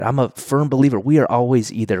I'm a firm believer we are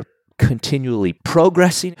always either continually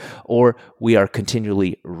progressing or we are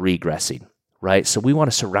continually regressing, right? So we want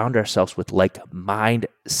to surround ourselves with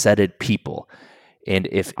like-minded people. And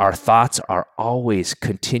if our thoughts are always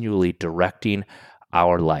continually directing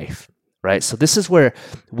our life, right? So this is where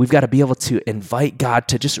we've got to be able to invite God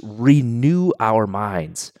to just renew our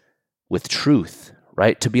minds with truth,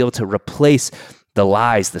 right? To be able to replace the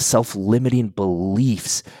lies, the self-limiting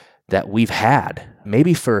beliefs that we've had,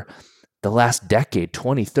 maybe for the last decade,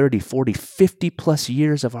 20, 30, 40, 50 plus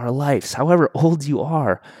years of our lives, however old you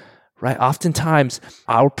are, right? Oftentimes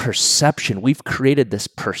our perception, we've created this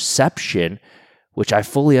perception, which I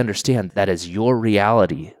fully understand that is your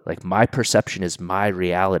reality. Like my perception is my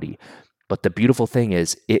reality. But the beautiful thing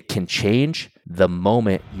is it can change the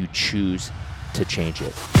moment you choose to change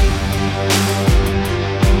it.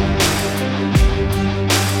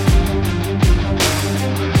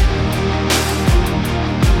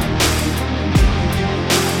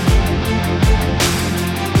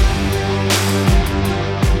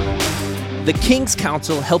 The King's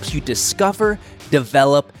Council helps you discover,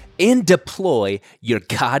 develop, and deploy your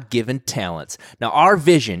God-given talents. Now, our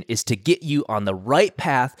vision is to get you on the right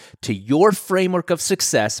path to your framework of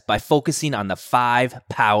success by focusing on the 5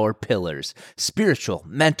 power pillars: spiritual,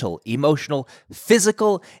 mental, emotional,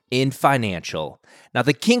 physical, and financial. Now,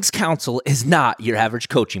 the King's Council is not your average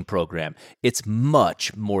coaching program. It's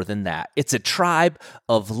much more than that. It's a tribe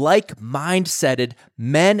of like-minded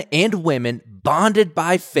men and women bonded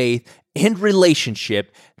by faith and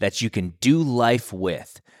relationship that you can do life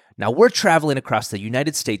with. Now, we're traveling across the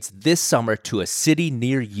United States this summer to a city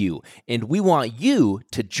near you, and we want you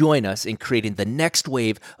to join us in creating the next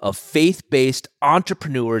wave of faith-based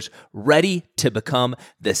entrepreneurs ready to become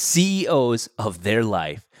the CEOs of their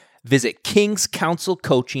life. Visit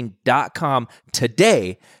kingscouncilcoaching.com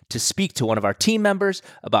today to speak to one of our team members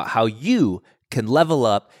about how you can level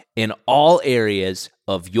up in all areas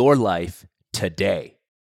of your life today.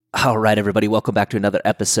 All right, everybody, welcome back to another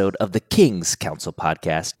episode of the King's Council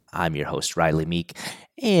podcast. I'm your host, Riley Meek,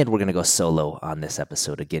 and we're going to go solo on this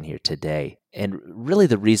episode again here today. And really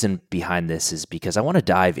the reason behind this is because I want to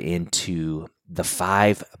dive into the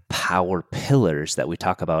 5 power pillars that we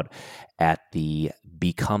talk about at the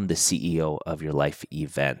Become the CEO of Your Life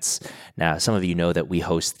events. Now, some of you know that we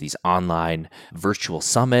host these online virtual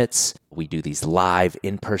summits. We do these live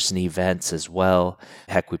in-person events as well.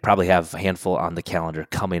 Heck, we probably have a handful on the calendar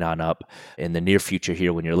coming on up in the near future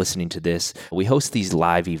here when you're listening to this. We host these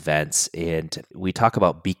live events and we talk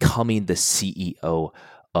about becoming the CEO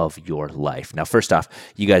of your life. Now, first off,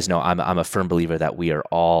 you guys know I'm a firm believer that we are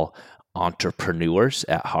all entrepreneurs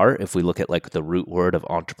at heart. If we look at like the root word of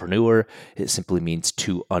entrepreneur, it simply means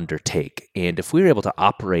to undertake. And if we were able to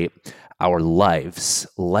operate our lives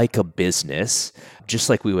like a business, just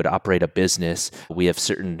like we would operate a business, we have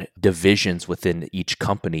certain divisions within each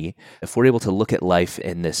company. If we're able to look at life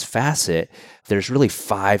in this facet, there's really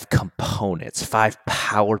 5 components, 5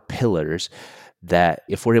 power pillars that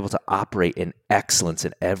if we're able to operate in excellence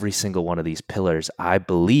in every single one of these pillars, I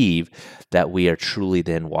believe that we are truly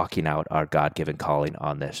then walking out our God-given calling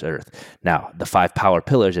on this earth. Now, the 5 power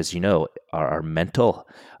pillars, as you know, are our mental,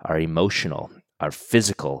 our emotional, our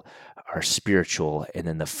physical, our spiritual, and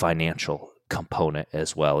then the financial component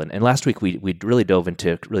as well. And last week, we really dove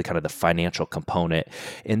into really kind of the financial component.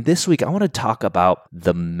 And this week, I want to talk about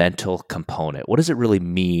the mental component. What does it really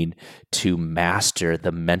mean to master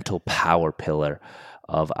the mental power pillar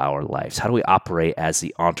of our lives? How do we operate as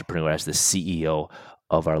the entrepreneur, as the CEO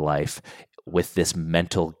of our life with this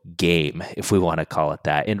mental game, if we want to call it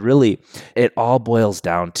that? And really, it all boils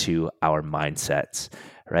down to our mindsets.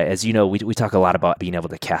 Right? As you know, we talk a lot about being able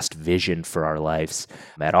to cast vision for our lives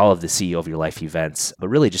at all of the CEO of Your Life events, but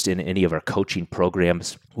really just in any of our coaching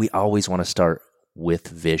programs, we always want to start with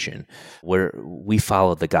vision, where we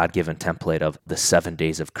follow the God-given template of the 7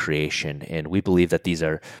 days of creation. And we believe that these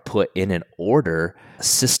are put in an order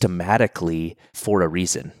systematically for a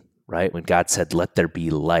reason. Right? When God said, let there be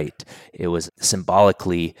light, it was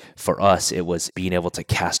symbolically for us, it was being able to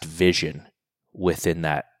cast vision within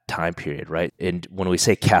that time period, right? And when we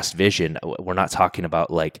say cast vision, we're not talking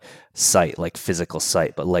about like sight, like physical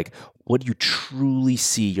sight, but like what do you truly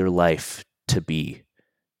see your life to be,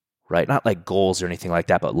 right? Not like goals or anything like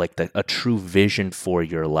that, but like a true vision for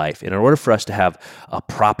your life. And in order for us to have a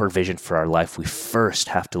proper vision for our life, we first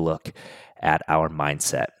have to look at our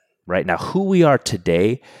mindset, right? Now, who we are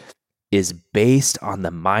today is based on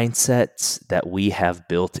the mindsets that we have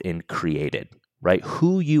built and created, right?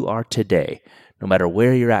 Who you are today, no matter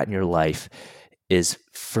where you're at in your life, is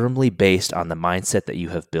firmly based on the mindset that you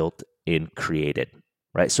have built and created,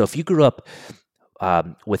 right? So if you grew up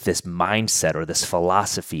with this mindset or this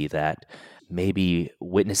philosophy that maybe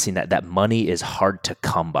witnessing that money is hard to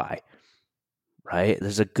come by, right?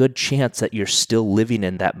 There's a good chance that you're still living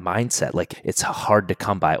in that mindset, like it's hard to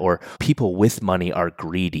come by, or people with money are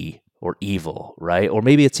greedy or evil, right? Or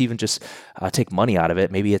maybe it's even just take money out of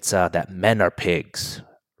it. Maybe it's that men are pigs,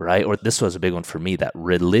 right? Or this was a big one for me, that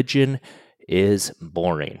religion is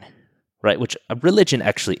boring, right? Which religion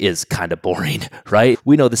actually is kind of boring, right?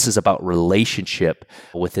 We know this is about relationship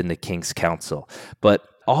within the King's Council, but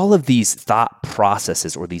all of these thought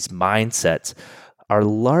processes or these mindsets are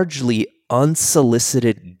largely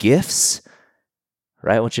unsolicited gifts,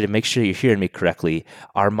 right? I want you to make sure you're hearing me correctly.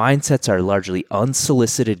 Our mindsets are largely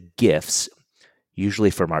unsolicited gifts,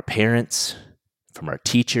 usually from our parents, from our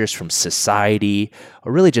teachers, from society,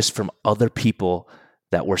 or really just from other people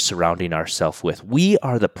that we're surrounding ourselves with. We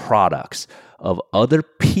are the products of other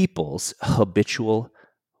people's habitual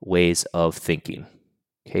ways of thinking.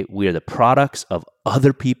 Okay, we are the products of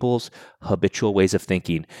other people's habitual ways of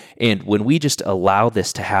thinking. And when we just allow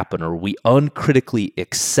this to happen, or we uncritically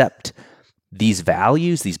accept these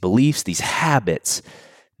values, these beliefs, these habits,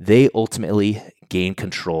 they ultimately gain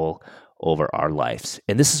control over our lives.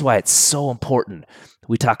 And this is why it's so important.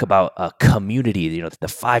 We talk about a community, the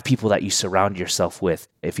 5 people that you surround yourself with.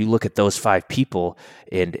 If you look at those 5 people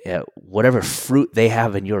and whatever fruit they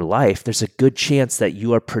have in your life, there's a good chance that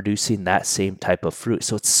you are producing that same type of fruit.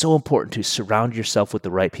 So it's so important to surround yourself with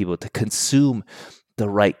the right people, to consume the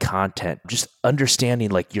right content, just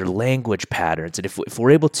understanding like your language patterns. And if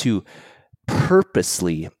we're able to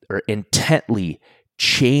purposely or intently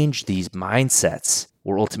change these mindsets,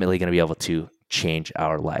 we're ultimately going to be able to change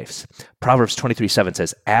our lives. Proverbs 23:7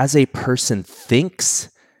 says, "As a person thinks,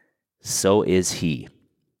 so is he."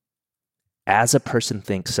 As a person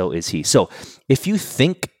thinks, so is he. So if you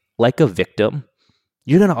think like a victim,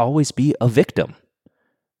 you're going to always be a victim,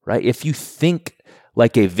 right? If you think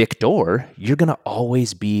like a victor, you're going to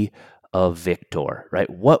always be a victor, right?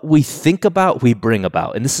 What we think about, we bring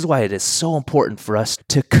about. And this is why it is so important for us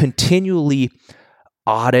to continually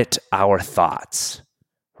audit our thoughts,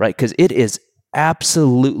 right? Because it is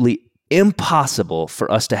absolutely impossible for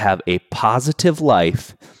us to have a positive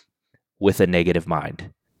life with a negative mind.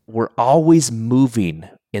 We're always moving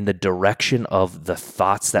in the direction of the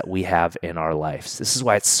thoughts that we have in our lives. This is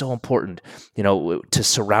why it's so important, to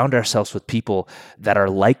surround ourselves with people that are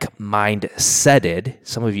like-minded.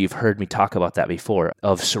 Some of you have heard me talk about that before,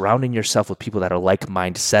 of surrounding yourself with people that are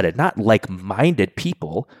like-minded, not like-minded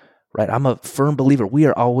people, right? I'm a firm believer. We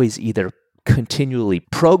are always either continually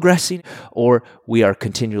progressing or we are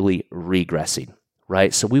continually regressing,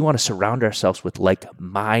 right? So we want to surround ourselves with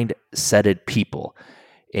like-minded people.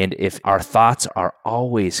 And if our thoughts are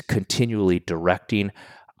always continually directing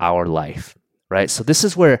our life, right? So this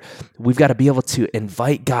is where we've got to be able to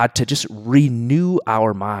invite God to just renew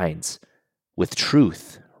our minds with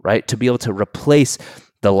truth, right? To be able to replace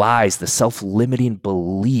the lies, the self-limiting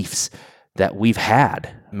beliefs that we've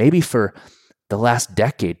had, maybe for the last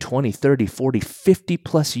decade, 20, 30, 40, 50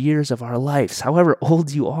 plus years of our lives, however old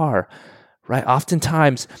you are, right?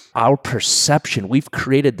 Oftentimes our perception, we've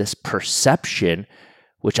created this perception,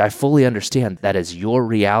 which I fully understand that is your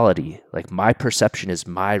reality. Like my perception is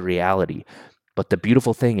my reality. But the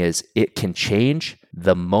beautiful thing is it can change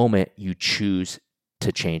the moment you choose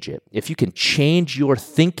to change it. If you can change your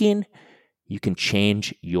thinking, you can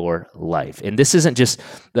change your life. And this isn't just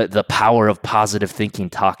the power of positive thinking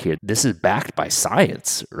talk here. This is backed by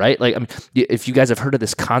science, right? If you guys have heard of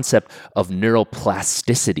this concept of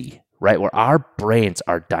neuroplasticity, right? Where our brains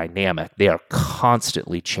are dynamic. They are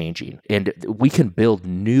constantly changing. And we can build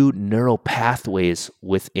new neural pathways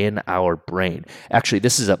within our brain. Actually,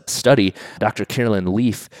 this is a study, Dr. Carolyn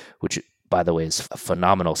Leaf, which by the way, is a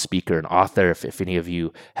phenomenal speaker and author. If any of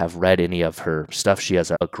you have read any of her stuff, she has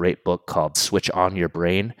a great book called Switch On Your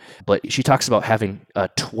Brain. But she talks about having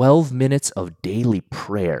 12 minutes of daily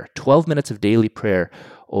prayer. 12 minutes of daily prayer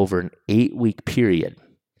over an 8-week period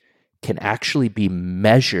can actually be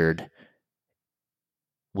measured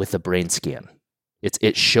with a brain scan.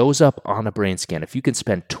 It shows up on a brain scan. If you can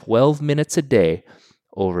spend 12 minutes a day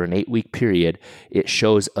over an 8-week period, it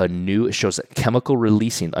shows a chemical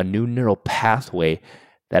releasing, a new neural pathway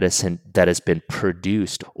that has been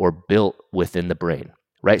produced or built within the brain,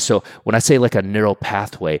 right? So when I say like a neural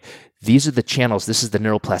pathway, these are the channels, this is the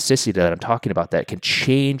neuroplasticity that I'm talking about that can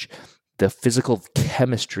change the physical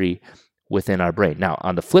chemistry within our brain. Now,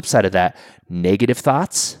 on the flip side of that, negative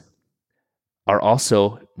thoughts are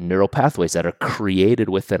also neural pathways that are created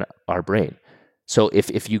within our brain. So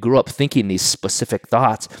if you grew up thinking these specific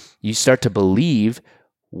thoughts, you start to believe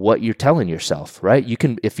what you're telling yourself, right? You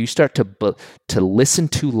can, if you start to listen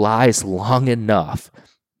to lies long enough,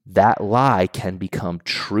 that lie can become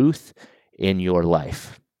truth in your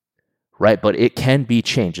life, right? But it can be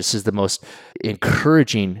changed. This is the most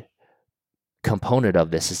encouraging component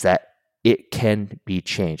of this, is that it can be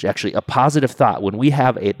changed. Actually, a positive thought, when we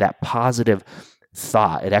have that positive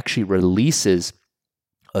thought, it actually releases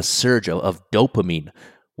a surge of dopamine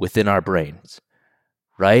within our brains,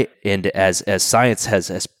 right? And as science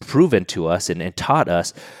has proven to us and taught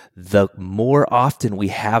us, the more often we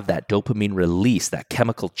have that dopamine release, that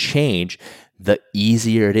chemical change, the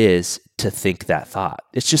easier it is to think that thought.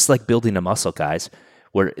 It's just like building a muscle, guys,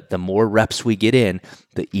 where the more reps we get in,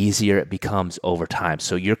 the easier it becomes over time.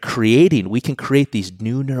 So we can create these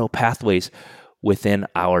new neural pathways within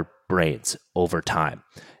our brains over time.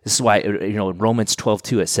 This is why, in Romans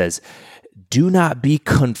 12:2, it says, do not be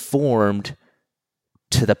conformed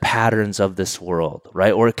to the patterns of this world,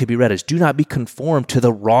 right? Or it could be read as, do not be conformed to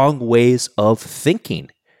the wrong ways of thinking,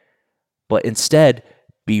 but instead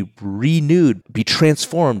be renewed, be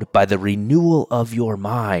transformed by the renewal of your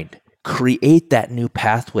mind. Create that new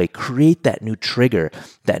pathway, create that new trigger,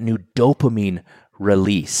 that new dopamine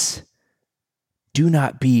release. Do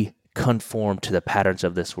not be conformed to the patterns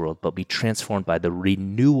of this world, but be transformed by the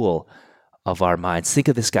renewal of our minds. Think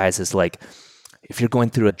of this, guys, as like if you're going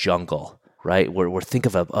through a jungle, right? Where think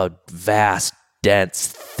of a vast, dense,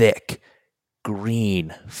 thick,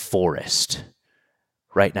 green forest.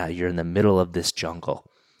 Right now, you're in the middle of this jungle,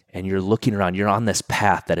 and you're looking around. You're on this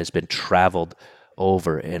path that has been traveled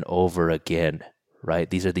over and over again, right?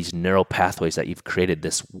 These are these neural pathways that you've created,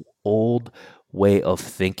 this old way of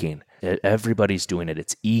thinking. Everybody's doing it.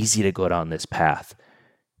 It's easy to go down this path.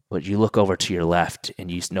 But you look over to your left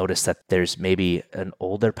and you notice that there's maybe an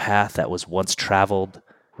older path that was once traveled,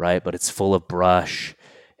 right? But it's full of brush.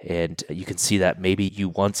 And you can see that maybe you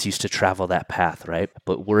once used to travel that path, right?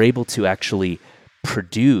 But we're able to actually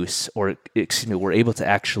we're able to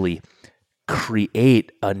actually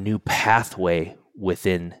create a new pathway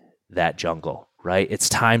within that jungle, right? It's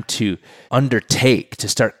time to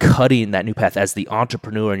start cutting that new path as the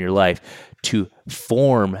entrepreneur in your life, to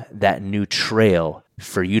form that new trail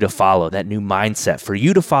for you to follow, that new mindset for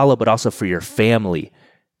you to follow, but also for your family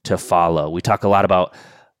to follow. We talk a lot about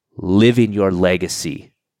living your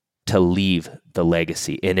legacy, to leave the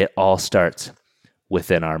legacy, and it all starts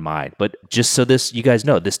within our mind. But just so you guys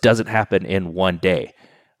know, this doesn't happen in one day,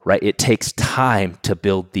 right? It takes time to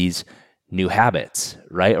build these new habits,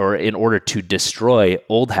 right? Or in order to destroy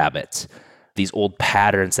old habits, these old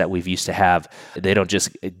patterns that we've used to have, they don't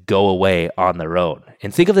just go away on their own.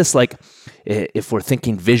 And think of this like, if we're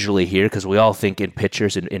thinking visually here, because we all think in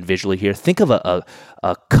pictures and visually here, think of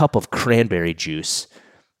a cup of cranberry juice,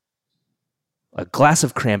 a glass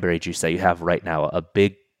of cranberry juice that you have right now, a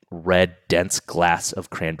big red, dense glass of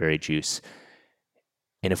cranberry juice.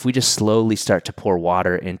 And if we just slowly start to pour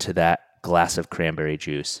water into that glass of cranberry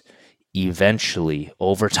juice, eventually,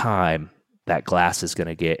 over time, that glass is going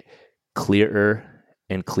to get clearer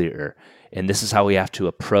and clearer. And this is how we have to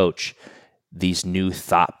approach these new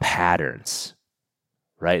thought patterns,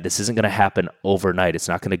 right? This isn't going to happen overnight. It's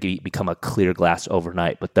not going to become a clear glass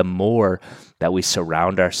overnight. But the more that we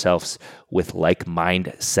surround ourselves with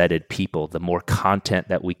like-minded people, the more content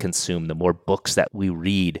that we consume, the more books that we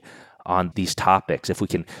read on these topics, if we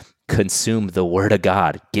can consume the Word of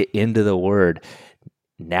God, get into the Word,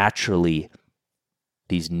 naturally,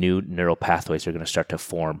 these new neural pathways are going to start to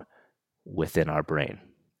form within our brain.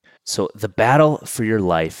 So the battle for your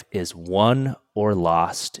life is won or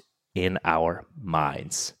lost in our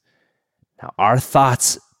minds. Now, our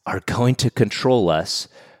thoughts are going to control us,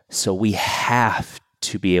 so we have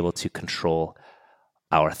to be able to control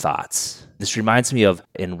our thoughts. This reminds me of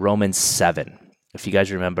in Romans 7. If you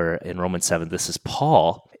guys remember, in Romans 7, this is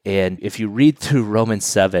Paul. And if you read through Romans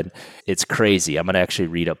 7, it's crazy. I'm going to actually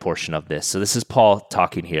read a portion of this. So this is Paul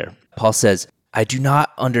talking here. Paul says, I do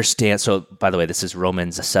not understand. So, by the way, this is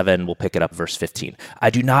Romans 7. We'll pick it up, verse 15. I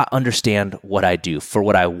do not understand what I do. For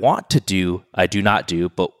what I want to do, I do not do,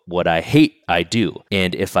 but what I hate, I do.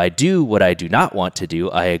 And if I do what I do not want to do,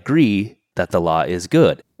 I agree that the law is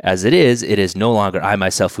good. As it is no longer I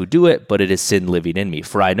myself who do it, but it is sin living in me.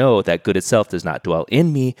 For I know that good itself does not dwell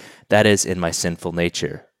in me, that is, in my sinful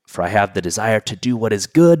nature. For I have the desire to do what is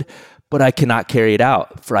good, but I cannot carry it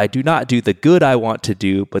out. For I do not do the good I want to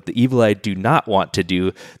do, but the evil I do not want to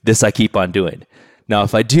do, this I keep on doing. Now,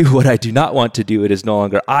 if I do what I do not want to do, it is no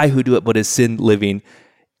longer I who do it, but is sin living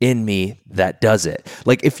in me that does it.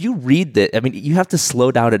 Like, if you read that, I mean, you have to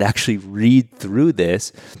slow down and actually read through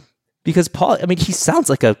this, because Paul, I mean, he sounds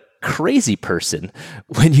like a crazy person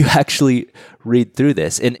when you actually read through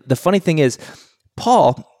this. And the funny thing is,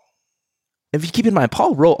 Paul, if you keep in mind,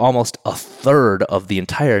 Paul wrote almost a third of the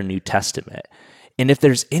entire New Testament. And if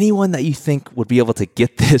there's anyone that you think would be able to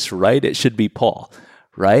get this right, it should be Paul,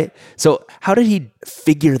 right? So how did he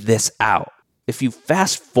figure this out? If you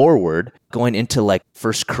fast forward going into like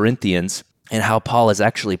 1 Corinthians and how Paul has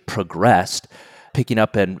actually progressed, picking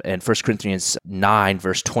up in 1 Corinthians 9,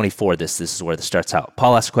 verse 24, this is where this starts out.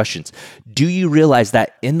 Paul asks questions. Do you realize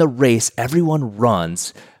that in the race, everyone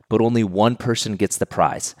runs, but only one person gets the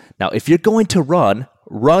prize? Now, if you're going to run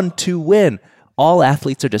to win. All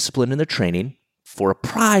athletes are disciplined in their training for a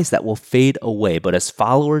prize that will fade away. But as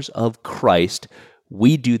followers of Christ,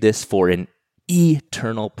 we do this for an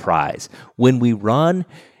eternal prize. When we run,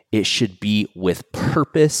 it should be with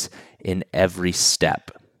purpose in every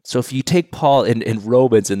step. So if you take Paul in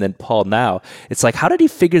Romans and then Paul now, it's like, how did he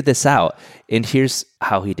figure this out? And here's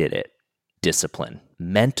how he did it. Discipline.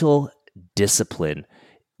 Mental discipline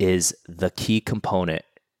is the key component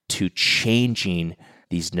to changing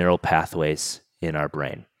these neural pathways in our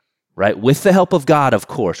brain, right? With the help of God, of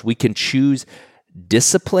course, we can choose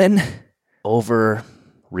discipline over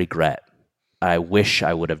regret. I wish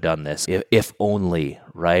I would have done this, if only,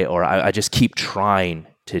 right? Or I just keep trying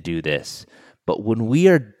to do this. But when we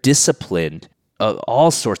are disciplined,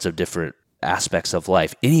 all sorts of different aspects of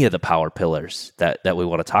life, any of the power pillars that we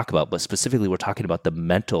want to talk about, but specifically we're talking about the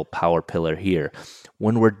mental power pillar here.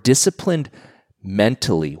 When we're disciplined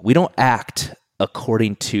mentally, we don't act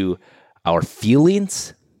according to our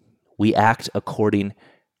feelings, we act according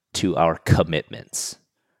to our commitments,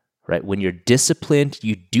 right? When you're disciplined,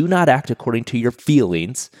 you do not act according to your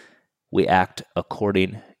feelings, we act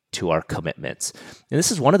according to our commitments. And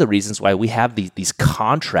this is one of the reasons why we have these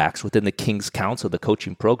contracts within the King's Council, the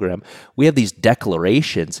coaching program. We have these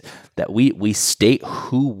declarations that we state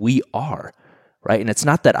who we are, right? And it's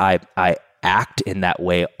not that I act in that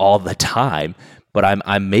way all the time, but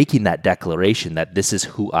I'm making that declaration that this is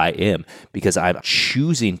who I am because I'm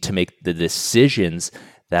choosing to make the decisions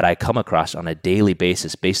that I come across on a daily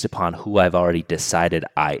basis based upon who I've already decided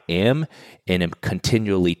I am and am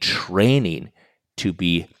continually training to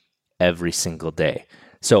be every single day.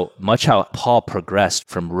 So much how Paul progressed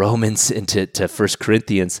from Romans into 1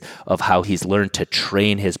 Corinthians of how he's learned to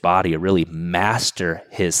train his body, or really master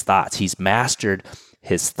his thoughts. He's mastered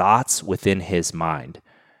his thoughts within his mind,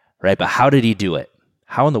 right? But how did he do it?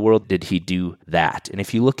 How in the world did he do that? And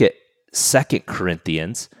if you look at 2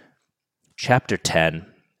 Corinthians chapter 10,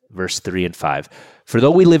 verse 3 and 5, for though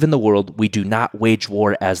we live in the world, we do not wage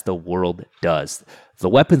war as the world does. The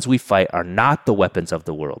weapons we fight are not the weapons of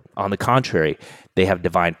the world. On the contrary, they have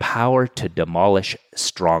divine power to demolish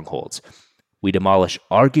strongholds. We demolish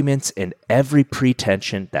arguments and every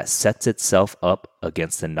pretension that sets itself up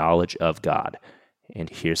against the knowledge of God. And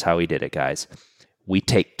here's how he did it, guys. We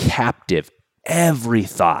take captive every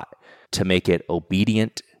thought to make it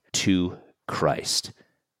obedient to Christ.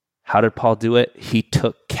 How did Paul do it? He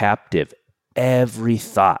took captive every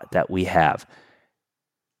thought that we have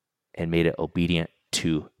and made it obedient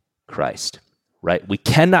to Christ, right? We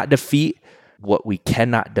cannot defeat what we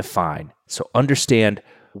cannot define. So understand,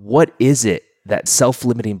 what is it, that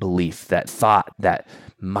self-limiting belief, that thought, that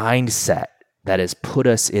mindset that has put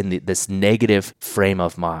us in this negative frame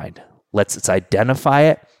of mind? Let's identify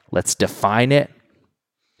it. Let's define it.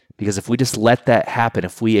 Because if we just let that happen,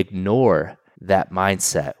 if we ignore that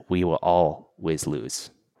mindset, we will always lose,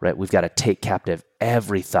 right? We've got to take captive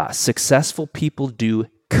every thought. Successful people do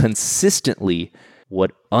consistently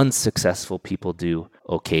what unsuccessful people do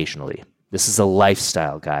occasionally. This is a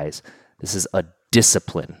lifestyle, guys. This is a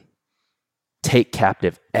discipline. Take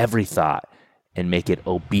captive every thought and make it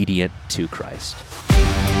obedient to Christ.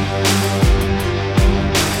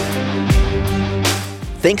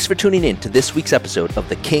 Thanks for tuning in to this week's episode of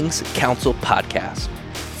the King's Council podcast.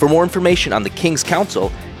 For more information on the King's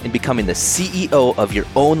Council and becoming the CEO of your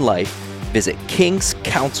own life, visit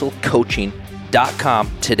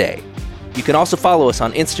kingscouncilcoaching.com today. You can also follow us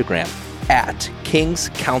on Instagram at King's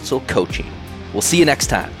Council Coaching. We'll see you next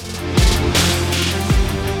time.